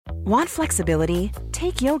Want flexibility?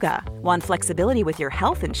 Take yoga. Want flexibility with your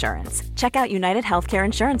health insurance? Check out United Healthcare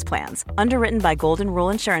Insurance Plans. Underwritten by Golden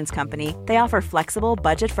Rule Insurance Company, they offer flexible,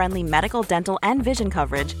 budget-friendly medical, dental, and vision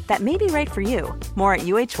coverage that may be right for you. More at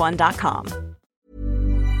uh1.com.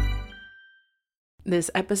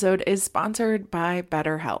 This episode is sponsored by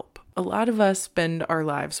BetterHelp. A lot of us spend our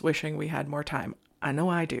lives wishing we had more time. I know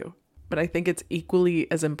I do. But I think it's equally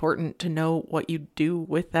as important to know what you do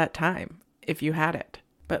with that time, if you had it.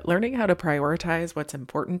 But learning how to prioritize what's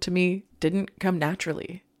important to me didn't come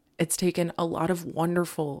naturally. It's taken a lot of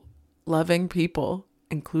wonderful, loving people,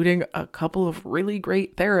 including a couple of really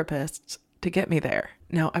great therapists, to get me there.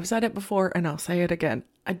 Now, I've said it before and I'll say it again.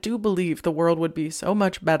 I do believe the world would be so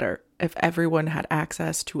much better if everyone had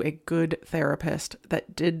access to a good therapist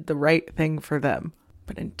that did the right thing for them.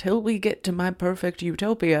 But until we get to my perfect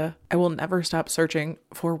utopia, I will never stop searching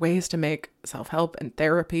for ways to make self-help and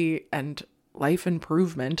therapy and life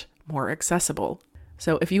improvement more accessible.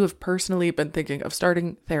 So if you have personally been thinking of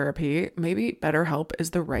starting therapy, maybe BetterHelp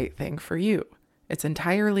is the right thing for you. It's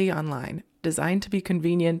entirely online, designed to be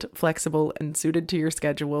convenient, flexible, and suited to your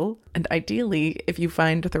schedule. And ideally, if you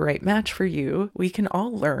find the right match for you, we can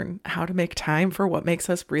all learn how to make time for what makes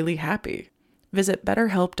us really happy. Visit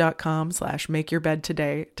betterhelp.com/makeyourbed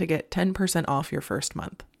today to get 10% off your first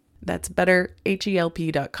month. That's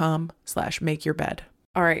betterhelp.com/makeyourbed.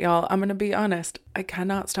 All right, y'all, I'm going to be honest. I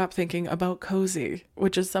cannot stop thinking about Cozy,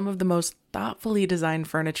 which is some of the most thoughtfully designed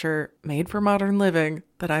furniture made for modern living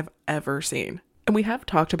that I've ever seen. And we have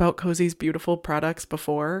talked about Cozy's beautiful products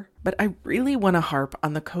before, but I really want to harp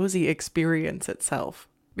on the Cozy experience itself.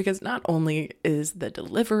 Because not only is the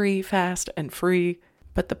delivery fast and free,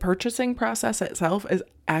 but the purchasing process itself is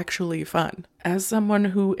actually fun. As someone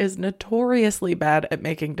who is notoriously bad at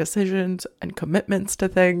making decisions and commitments to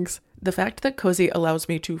things, the fact that Cozy allows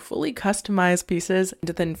me to fully customize pieces and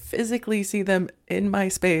then physically see them in my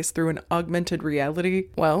space through an augmented reality,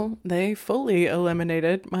 well, they fully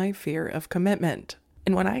eliminated my fear of commitment.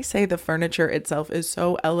 And when I say the furniture itself is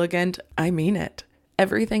so elegant, I mean it.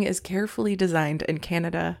 Everything is carefully designed in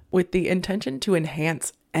Canada with the intention to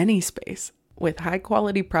enhance any space, with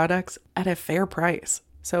high-quality products at a fair price.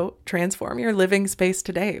 So transform your living space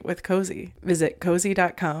today with Cozy. Visit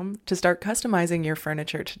cozy.com to start customizing your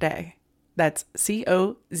furniture today. That's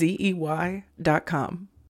COZEY.com.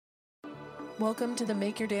 Welcome to the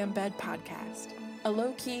Make Your Damn Bed podcast, a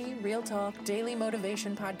low-key, real talk, daily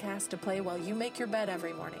motivation podcast to play while you make your bed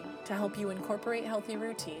every morning to help you incorporate healthy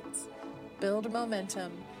routines, build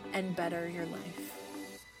momentum, and better your life.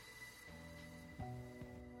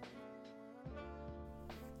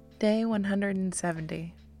 Day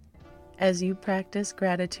 170. As you practice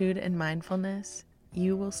gratitude and mindfulness,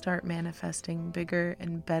 you will start manifesting bigger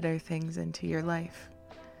and better things into your life.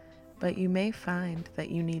 But you may find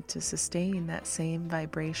that you need to sustain that same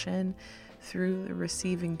vibration through the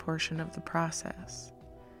receiving portion of the process.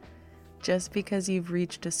 Just because you've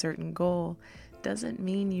reached a certain goal doesn't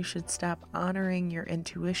mean you should stop honoring your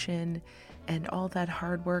intuition and all that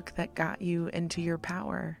hard work that got you into your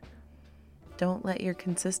power. Don't let your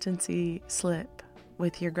consistency slip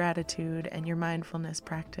with your gratitude and your mindfulness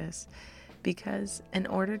practice, because in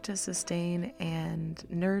order to sustain and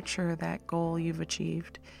nurture that goal you've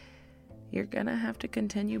achieved, you're gonna have to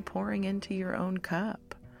continue pouring into your own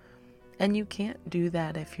cup. And you can't do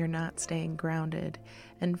that if you're not staying grounded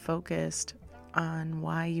and focused on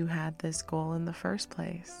why you had this goal in the first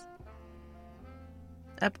place.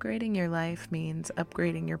 Upgrading your life means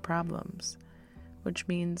upgrading your problems, which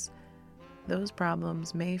means those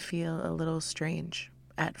problems may feel a little strange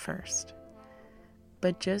at first,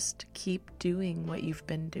 but just keep doing what you've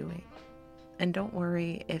been doing. And don't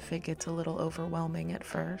worry if it gets a little overwhelming at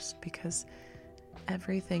first, because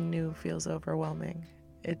everything new feels overwhelming.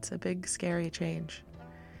 It's a big, scary change.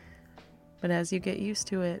 But as you get used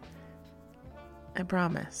to it, I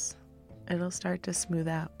promise, it'll start to smooth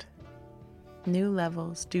out. New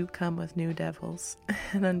levels do come with new devils,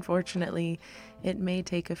 and unfortunately, it may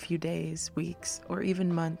take a few days, weeks, or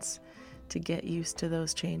even months to get used to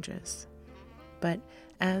those changes. But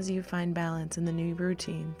as you find balance in the new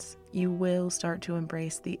routines, you will start to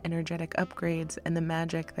embrace the energetic upgrades and the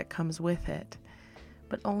magic that comes with it.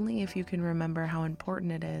 But only if you can remember how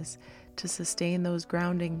important it is to sustain those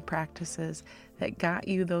grounding practices that got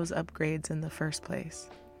you those upgrades in the first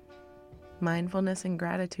place. Mindfulness and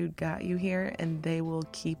gratitude got you here, and they will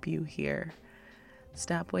keep you here.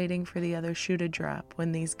 Stop waiting for the other shoe to drop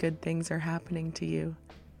when these good things are happening to you.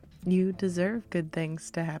 You deserve good things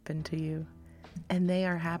to happen to you, and they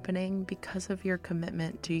are happening because of your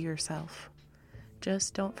commitment to yourself.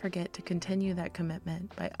 Just don't forget to continue that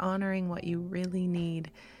commitment by honoring what you really need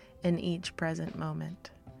in each present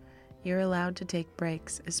moment. You're allowed to take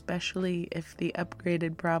breaks, especially if the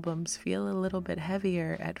upgraded problems feel a little bit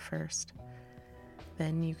heavier at first.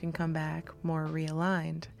 Then you can come back more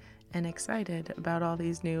realigned and excited about all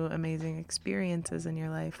these new amazing experiences in your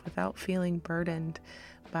life without feeling burdened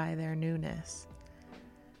by their newness.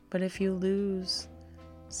 But if you lose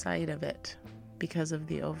sight of it because of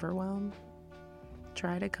the overwhelm,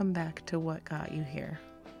 try to come back to what got you here,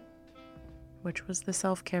 which was the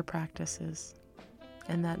self-care practices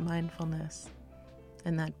and that mindfulness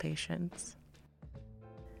and that patience.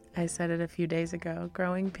 I said it a few days ago,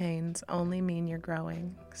 growing pains only mean you're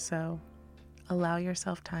growing, so allow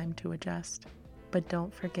yourself time to adjust, but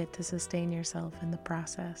don't forget to sustain yourself in the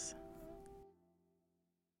process.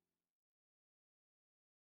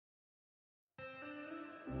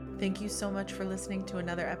 Thank you so much for listening to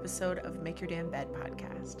another episode of Make Your Damn Bed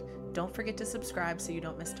podcast. Don't forget to subscribe so you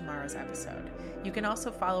don't miss tomorrow's episode. You can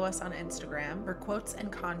also follow us on Instagram for quotes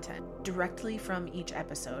and content directly from each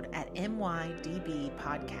episode at MYDB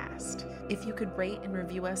Podcast. If you could rate and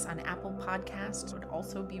review us on Apple Podcasts, it would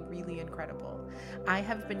also be really incredible. I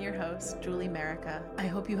have been your host, Julie Merica. I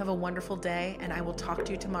hope you have a wonderful day, and I will talk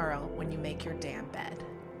to you tomorrow when you make your damn bed.